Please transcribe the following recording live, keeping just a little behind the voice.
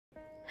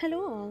Hello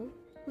all,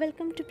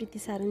 welcome to PREETI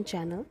SHARON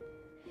channel.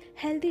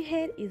 Healthy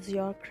hair is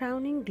your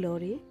crowning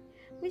glory,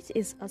 which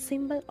is a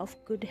symbol of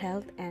good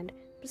health and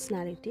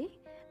personality.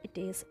 It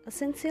is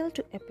essential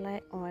to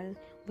apply oil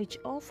which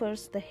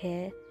offers the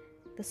hair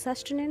the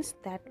sustenance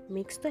that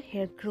makes the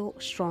hair grow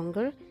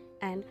stronger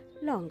and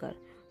longer.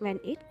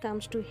 When it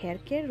comes to hair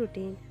care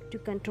routine to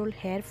control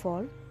hair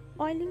fall,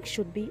 oiling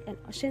should be an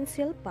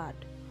essential part.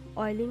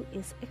 Oiling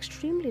is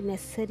extremely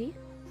necessary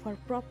for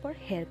proper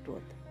hair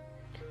growth.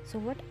 So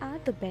what are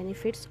the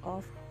benefits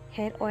of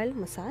hair oil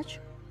massage?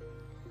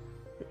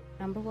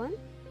 Number 1,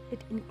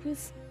 it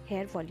increases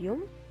hair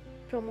volume,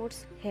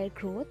 promotes hair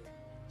growth,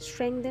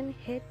 strengthens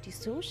hair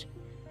tissues,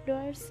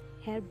 lowers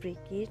hair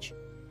breakage,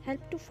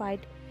 helps to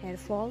fight hair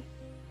fall,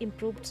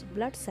 improves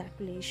blood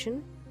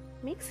circulation,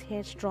 makes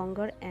hair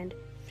stronger and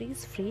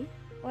frizz-free.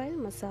 Oil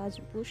massage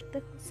boosts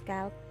the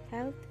scalp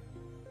health,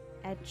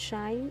 adds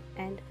shine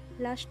and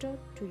luster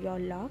to your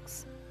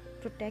locks,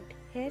 protect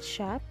hair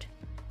shaft,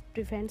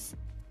 prevents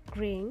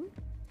graying,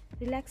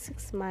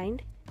 relaxes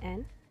mind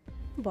and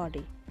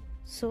body.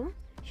 So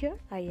here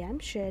I am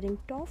sharing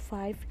top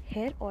 5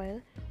 hair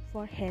oil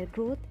for hair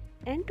growth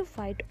and to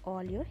fight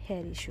all your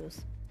hair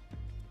issues.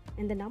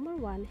 And the number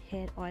 1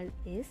 hair oil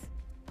is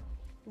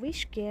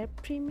Wish Care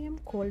Premium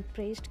Cold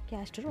Pressed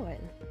Castor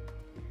Oil.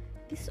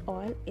 This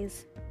oil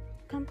is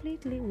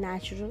completely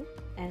natural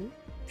and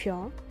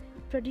pure,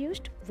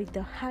 produced with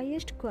the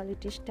highest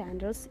quality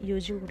standards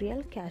using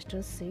real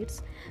castor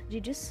seeds,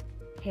 reduces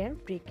hair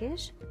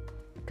breakage,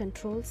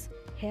 controls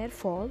hair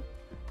fall,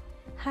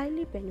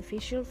 highly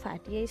beneficial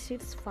fatty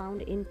acids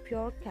found in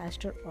pure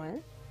castor oil,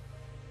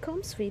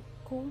 comes with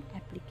comb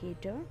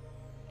applicator,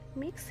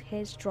 makes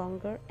hair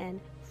stronger and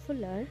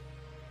fuller,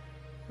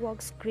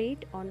 works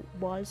great on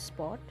bald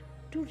spot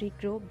to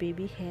regrow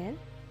baby hair,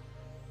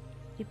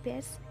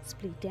 repairs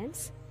split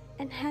ends,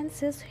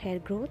 enhances hair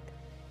growth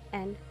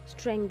and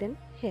strengthens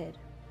hair.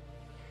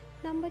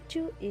 Number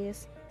 2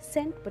 is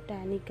Scent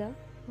Botanica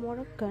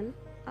Moroccan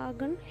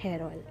Argan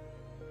Hair Oil.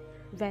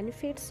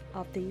 Benefits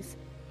of this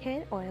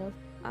hair oil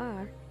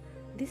are: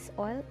 this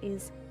oil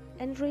is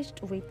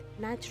enriched with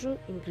natural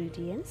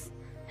ingredients,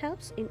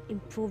 helps in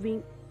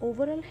improving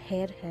overall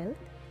hair health,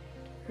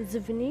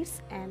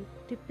 rejuvenates and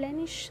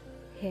replenishes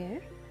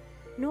hair,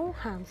 no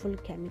harmful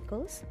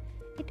chemicals.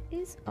 It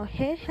is a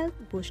hair health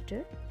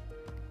booster,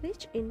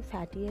 rich in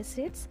fatty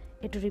acids.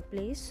 It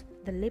replaces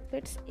the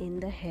lipids in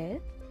the hair,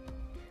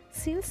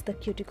 seals the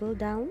cuticle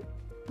down,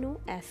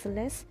 no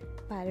SLS,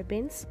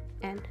 parabens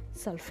and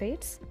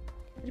sulfates,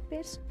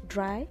 repairs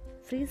dry,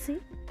 frizzy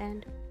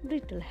and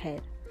brittle hair.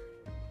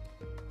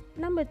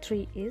 Number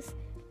 3 is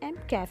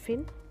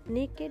M-Caffeine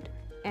Naked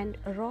and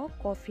Raw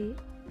Coffee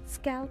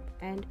Scalp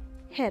and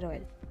Hair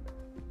Oil.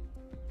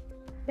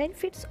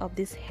 Benefits of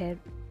this hair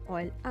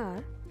oil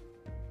are: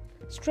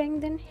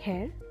 strengthen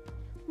hair,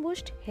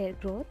 boost hair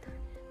growth.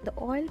 The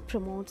oil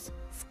promotes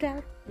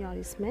scalp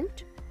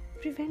nourishment,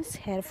 prevents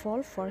hair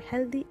fall for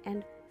healthy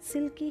and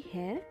silky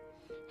hair,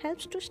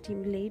 helps to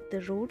stimulate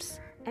the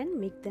roots and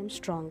make them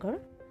stronger.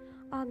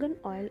 Argan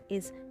oil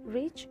is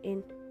rich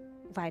in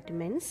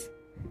vitamins,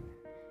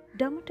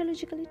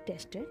 dermatologically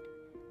tested,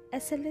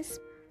 SLS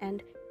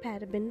and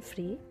paraben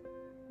free.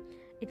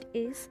 It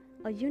is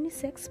a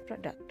unisex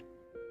product.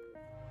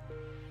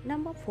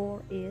 Number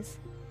 4 is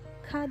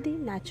Khadi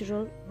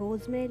Natural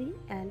Rosemary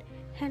and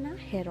Henna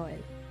Hair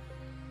Oil.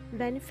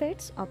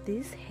 Benefits of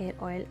this hair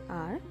oil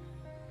are: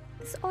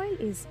 this oil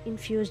is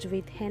infused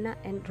with henna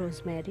and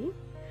rosemary,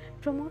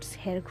 promotes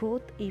hair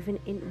growth even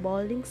in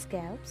balding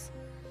scalps,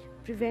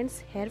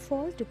 prevents hair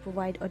fall to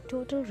provide a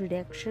total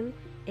reduction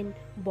in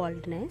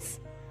baldness,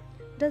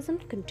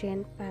 doesn't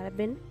contain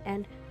paraben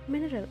and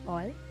mineral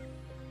oil.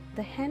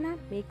 The henna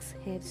makes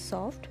hair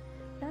soft,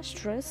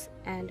 lustrous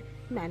and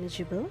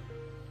manageable,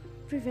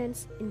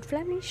 prevents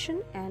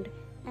inflammation and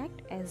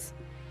acts as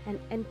an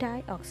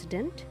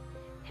antioxidant.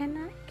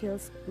 Henna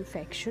kills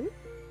infection.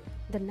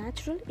 The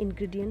natural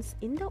ingredients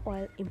in the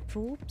oil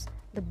improves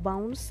the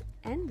bounce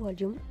and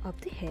volume of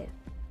the hair.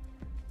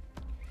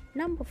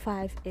 Number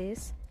 5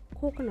 is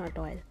coconut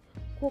oil.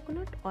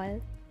 Coconut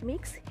oil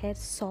makes hair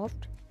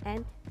soft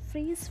and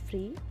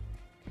frizz-free,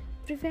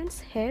 prevents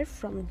hair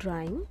from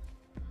drying.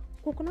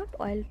 Coconut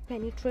oil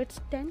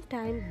penetrates 10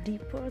 times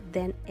deeper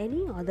than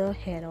any other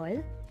hair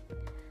oil.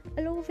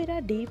 Aloe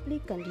vera deeply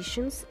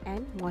conditions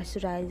and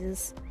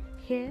moisturizes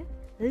hair,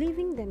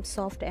 leaving them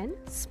soft and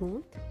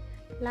smooth.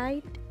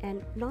 Light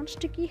and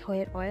non-sticky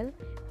hair oil,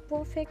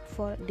 perfect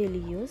for daily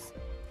use,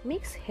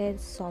 makes hair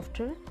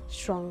softer,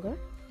 stronger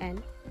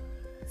and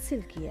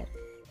silkier.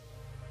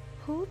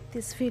 Hope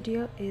this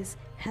video is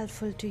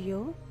helpful to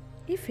you.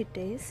 If it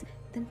is,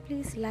 then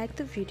please like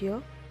the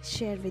video,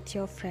 share with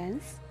your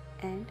friends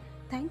and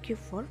thank you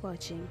for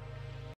watching.